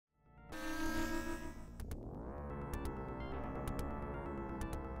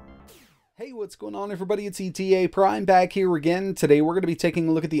Hey, what's going on everybody? It's ETAPRIME back here again. Today we're going to be taking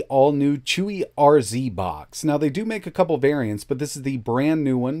a look at the all-new Chuwi RZBOX. Now they do make a couple variants, but this is the brand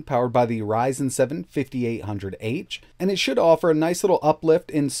new one powered by the Ryzen 7 5800H, and it should offer a nice little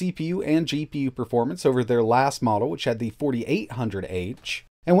uplift in CPU and GPU performance over their last model, which had the 4800H.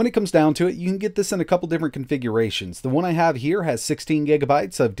 And when it comes down to it, you can get this in a couple different configurations. The one I have here has 16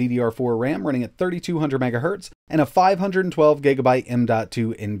 gigabytes of DDR4 RAM running at 3200 megahertz and a 512 gigabyte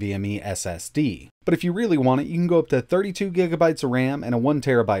M.2 NVMe SSD. But if you really want it, you can go up to 32 gigabytes of RAM and a 1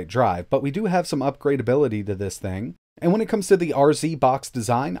 terabyte drive, but we do have some upgradability to this thing. And when it comes to the RZBOX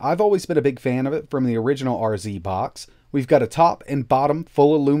design, I've always been a big fan of it from the original RZBOX. We've got a top and bottom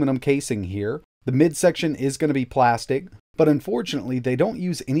full aluminum casing here. The midsection is going to be plastic. But unfortunately, they don't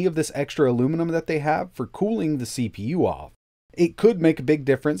use any of this extra aluminum that they have for cooling the CPU off. It could make a big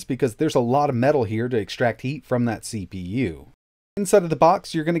difference because there's a lot of metal here to extract heat from that CPU. Inside of the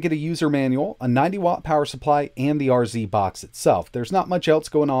box, you're going to get a user manual, a 90-watt power supply, and the RZBOX itself. There's not much else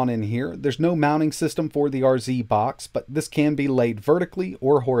going on in here. There's no mounting system for the RZBOX, but this can be laid vertically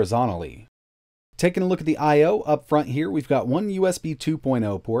or horizontally. Taking a look at the I/O up front here, we've got one USB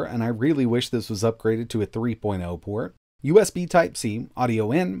 2.0 port, and I really wish this was upgraded to a 3.0 port. USB Type-C,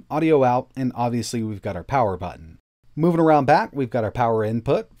 audio in, audio out, and obviously we've got our power button. Moving around back, we've got our power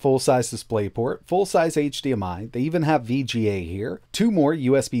input, full-size display port, full-size HDMI, they even have VGA here, two more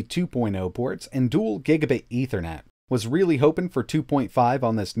USB 2.0 ports, and dual gigabit Ethernet. Was really hoping for 2.5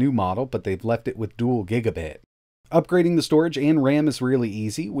 on this new model, but they've left it with dual gigabit. Upgrading the storage and RAM is really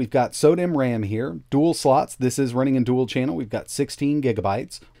easy. We've got SODIMM RAM here, dual slots, this is running in dual channel, we've got 16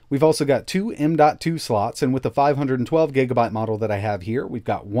 gigabytes. We've also got two M.2 slots, and with the 512 gigabyte model that I have here, we've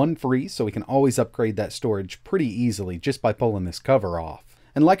got one free, so we can always upgrade that storage pretty easily just by pulling this cover off.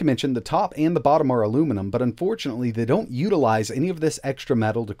 And like I mentioned, the top and the bottom are aluminum, but unfortunately they don't utilize any of this extra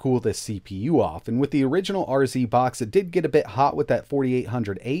metal to cool this CPU off. And with the original RZBOX, it did get a bit hot with that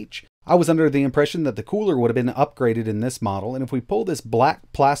 4800H. I was under the impression that the cooler would have been upgraded in this model, and if we pull this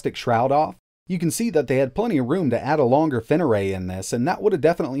black plastic shroud off, you can see that they had plenty of room to add a longer fin array in this, and that would have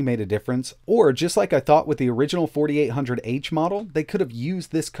definitely made a difference. Or just like I thought with the original 4800H model, they could have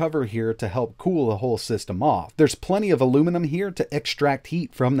used this cover here to help cool the whole system off. There's plenty of aluminum here to extract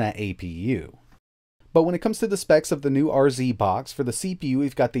heat from that APU. But when it comes to the specs of the new RZBOX, for the CPU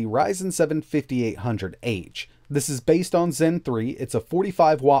we've got the Ryzen 7 5800H. This is based on Zen 3, it's a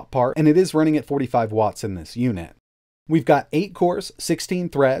 45 watt part, and it is running at 45 watts in this unit. We've got 8 cores, 16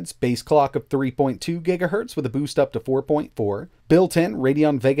 threads, base clock of 3.2 GHz with a boost up to 4.4, built-in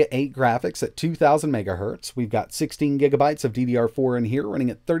Radeon Vega 8 graphics at 2000 MHz. We've got 16 gigabytes of DDR4 in here running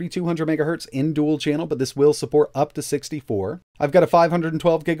at 3200 MHz in dual channel, but this will support up to 64. I've got a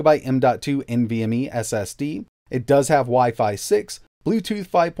 512 gigabyte M.2 NVMe SSD. It does have Wi-Fi 6, Bluetooth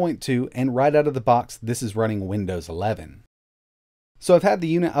 5.2, and right out of the box, this is running Windows 11. So I've had the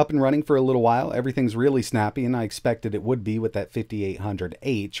unit up and running for a little while. Everything's really snappy, and I expected it would be with that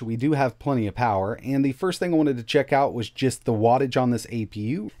 5800H. We do have plenty of power, and the first thing I wanted to check out was just the wattage on this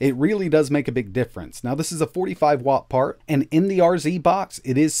APU. It really does make a big difference. Now this is a 45 watt part, and in the RZBOX,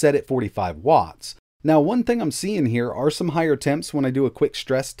 it is set at 45 watts. Now one thing I'm seeing here are some higher temps when I do a quick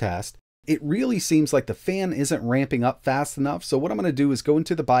stress test. It really seems like the fan isn't ramping up fast enough, so what I'm going to do is go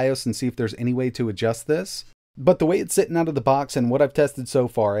into the BIOS and see if there's any way to adjust this. But the way it's sitting out of the box and what I've tested so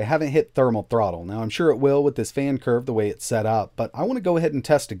far, I haven't hit thermal throttle. Now I'm sure it will with this fan curve the way it's set up, but I want to go ahead and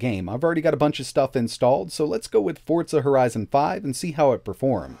test a game. I've already got a bunch of stuff installed, so let's go with Forza Horizon 5 and see how it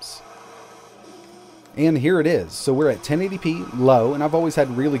performs. And here it is. So we're at 1080p low, and I've always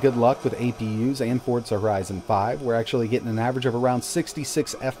had really good luck with APUs and Forza Horizon 5. We're actually getting an average of around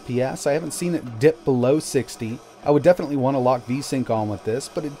 66 FPS. I haven't seen it dip below 60. I would definitely want to lock VSync on with this,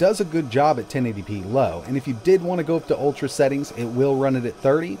 but it does a good job at 1080p low. And if you did want to go up to ultra settings, it will run it at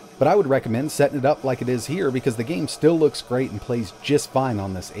 30, but I would recommend setting it up like it is here because the game still looks great and plays just fine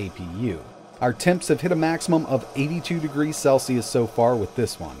on this APU. Our temps have hit a maximum of 82 degrees Celsius so far with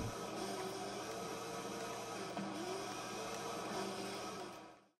this one.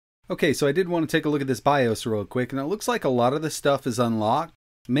 Okay, so I did want to take a look at this BIOS real quick, and it looks like a lot of this stuff is unlocked.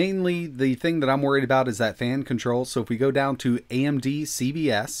 Mainly, the thing that I'm worried about is that fan control. So if we go down to AMD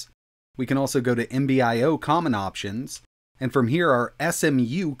CBS, we can also go to MBIO common options. And from here are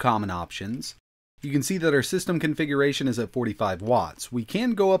SMU common options. You can see that our system configuration is at 45 watts. We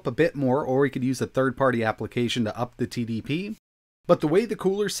can go up a bit more, or we could use a third-party application to up the TDP. But the way the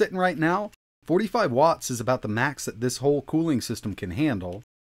cooler's sitting right now, 45 watts is about the max that this whole cooling system can handle.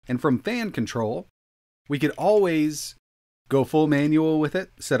 And from fan control, we could always go full manual with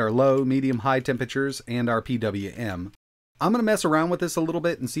it, set our low, medium, high temperatures, and our PWM. I'm going to mess around with this a little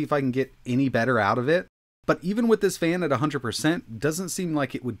bit and see if I can get any better out of it. But even with this fan at 100%, doesn't seem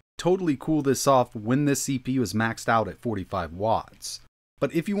like it would totally cool this off when this CPU is maxed out at 45 watts.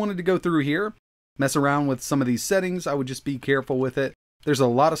 But if you wanted to go through here, mess around with some of these settings, I would just be careful with it. There's a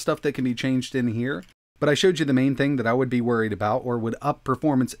lot of stuff that can be changed in here, but I showed you the main thing that I would be worried about or would up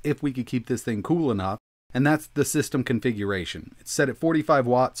performance if we could keep this thing cool enough, and that's the system configuration. It's set at 45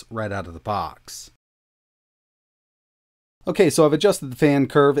 watts right out of the box. Okay, so I've adjusted the fan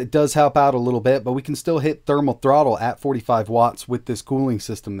curve. It does help out a little bit, but we can still hit thermal throttle at 45 watts with this cooling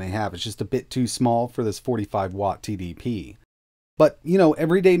system they have. It's just a bit too small for this 45 watt TDP. But, you know,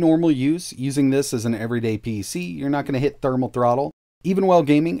 everyday normal use, using this as an everyday PC, you're not going to hit thermal throttle. Even while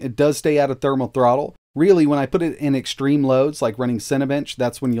gaming, it does stay out of thermal throttle. Really, when I put it in extreme loads, like running Cinebench,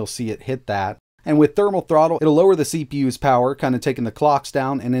 that's when you'll see it hit that. And with thermal throttle, it'll lower the CPU's power, kind of taking the clocks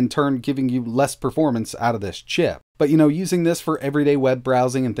down and in turn giving you less performance out of this chip. But you know, using this for everyday web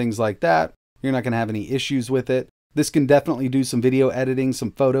browsing and things like that, you're not going to have any issues with it. This can definitely do some video editing,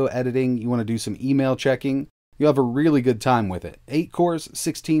 some photo editing. You want to do some email checking. You'll have a really good time with it. 8 cores,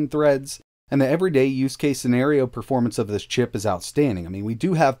 16 threads, and the everyday use case scenario performance of this chip is outstanding. I mean, we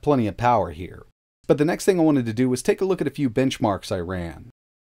do have plenty of power here. But the next thing I wanted to do was take a look at a few benchmarks I ran.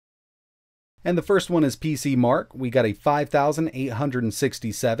 And the first one is PC Mark. We got a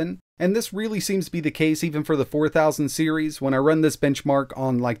 5,867. And this really seems to be the case even for the 4000 series. When I run this benchmark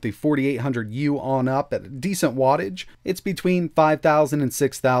on like the 4800U on up at a decent wattage, it's between 5,000 and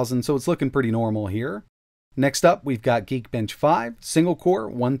 6,000, so it's looking pretty normal here. Next up, we've got Geekbench 5, single core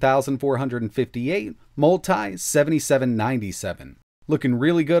 1,458, multi 7797. Looking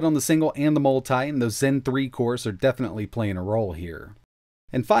really good on the single and the multi, and those Zen 3 cores are definitely playing a role here.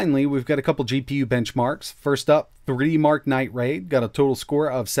 And finally, we've got a couple GPU benchmarks. First up, 3D Mark Night Raid, got a total score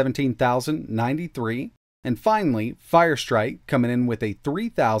of 17,093. And finally, Firestrike coming in with a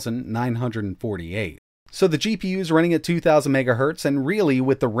 3,948. So the GPU is running at 2000 MHz, and really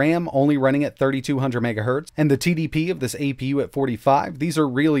with the RAM only running at 3200 MHz, and the TDP of this APU at 45, these are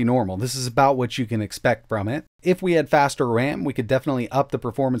really normal. This is about what you can expect from it. If we had faster RAM, we could definitely up the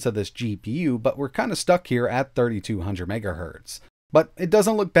performance of this GPU, but we're kind of stuck here at 3200 MHz. But it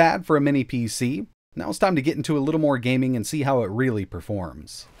doesn't look bad for a mini PC. Now it's time to get into a little more gaming and see how it really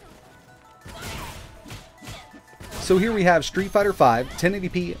performs. So here we have Street Fighter V,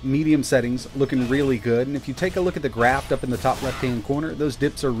 1080p medium settings, looking really good. And if you take a look at the graph up in the top left-hand corner, those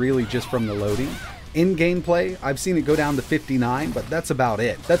dips are really just from the loading. In gameplay, I've seen it go down to 59, but that's about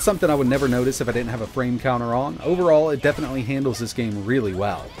it. That's something I would never notice if I didn't have a frame counter on. Overall, it definitely handles this game really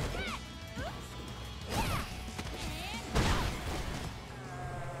well.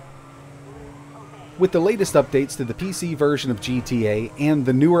 With the latest updates to the PC version of GTA and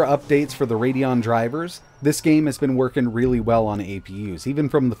the newer updates for the Radeon drivers, this game has been working really well on APUs, even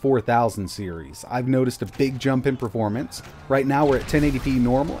from the 4000 series. I've noticed a big jump in performance. Right now we're at 1080p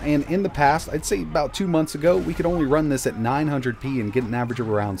normal, and in the past, I'd say about 2 months ago, we could only run this at 900p and get an average of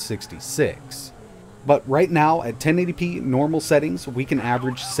around 66. But right now, at 1080p normal settings, we can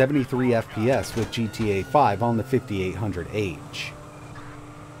average 73 FPS with GTA 5 on the 5800H.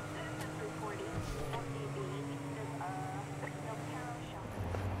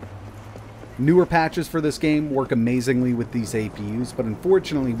 Newer patches for this game work amazingly with these APUs, but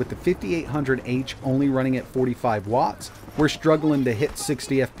unfortunately with the 5800H only running at 45 watts, we're struggling to hit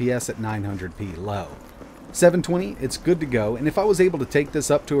 60 FPS at 900p low. 720, it's good to go, and if I was able to take this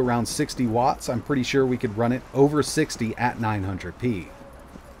up to around 60 watts, I'm pretty sure we could run it over 60 at 900p.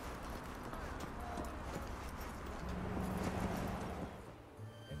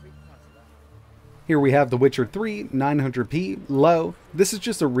 Here we have The Witcher 3, 900p, low. This is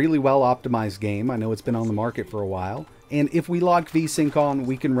just a really well optimized game. I know it's been on the market for a while. And if we lock VSync on,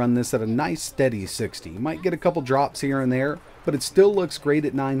 we can run this at a nice steady 60. You might get a couple drops here and there, but it still looks great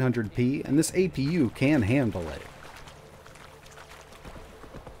at 900p, and this APU can handle it.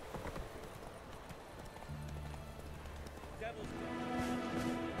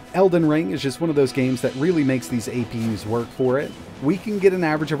 Elden Ring is just one of those games that really makes these APUs work for it. We can get an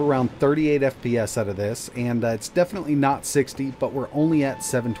average of around 38 FPS out of this, and it's definitely not 60, but we're only at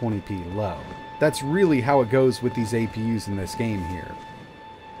 720p low. That's really how it goes with these APUs in this game here.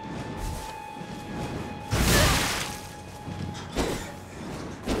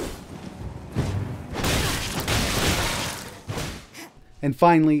 And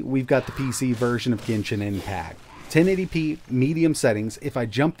finally, we've got the PC version of Genshin Impact. 1080p medium settings. If I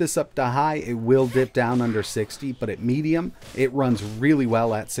jump this up to high, it will dip down under 60, but at medium, it runs really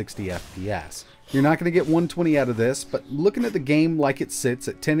well at 60 FPS. You're not going to get 120 out of this, but looking at the game like it sits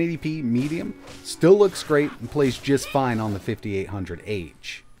at 1080p medium, still looks great and plays just fine on the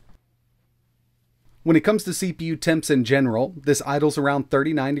 5800H. When it comes to CPU temps in general, this idles around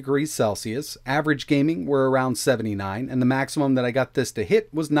 39 degrees Celsius, average gaming were around 79, and the maximum that I got this to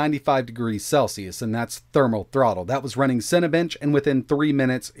hit was 95 degrees Celsius, and that's thermal throttle. That was running Cinebench, and within 3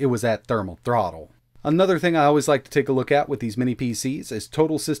 minutes, it was at thermal throttle. Another thing I always like to take a look at with these mini PCs is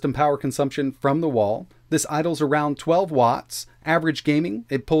total system power consumption from the wall. This idles around 12 watts. Average gaming,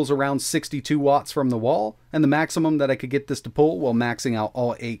 it pulls around 62 watts from the wall, and the maximum that I could get this to pull while maxing out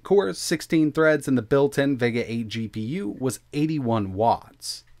all 8 cores, 16 threads, and the Build 10 Vega 8 GPU was 81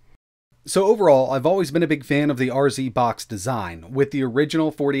 watts. So overall, I've always been a big fan of the RZBOX design. With the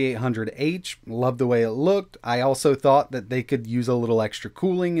original 5800H, loved the way it looked. I also thought that they could use a little extra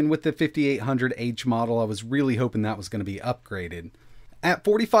cooling, and with the 5800H model, I was really hoping that was going to be upgraded. At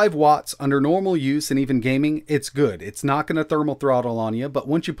 45 watts, under normal use and even gaming, it's good. It's not going to thermal throttle on you, but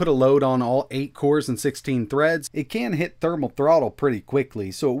once you put a load on all 8 cores and 16 threads, it can hit thermal throttle pretty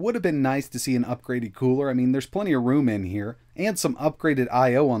quickly, so it would have been nice to see an upgraded cooler. I mean, there's plenty of room in here, and some upgraded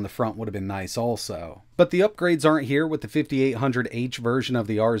I/O on the front would have been nice also. But the upgrades aren't here with the 5800H version of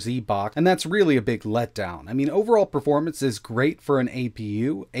the RZBOX, and that's really a big letdown. I mean, overall performance is great for an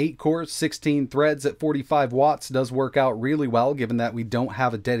APU. 8 cores, 16 threads at 45 watts does work out really well given that we don't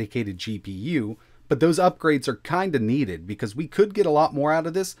have a dedicated GPU, but those upgrades are kind of needed because we could get a lot more out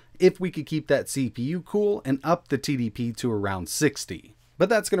of this if we could keep that CPU cool and up the TDP to around 60. But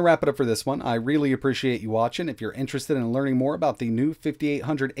that's going to wrap it up for this one. I really appreciate you watching. If you're interested in learning more about the new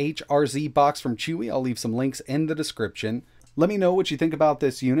 5800H RZBOX from Chuwi, I'll leave some links in the description. Let me know what you think about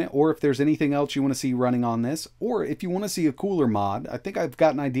this unit, or if there's anything else you want to see running on this, or if you want to see a cooler mod. I think I've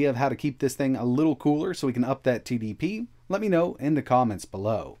got an idea of how to keep this thing a little cooler so we can up that TDP. Let me know in the comments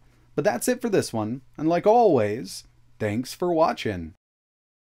below. But that's it for this one, and like always, thanks for watching.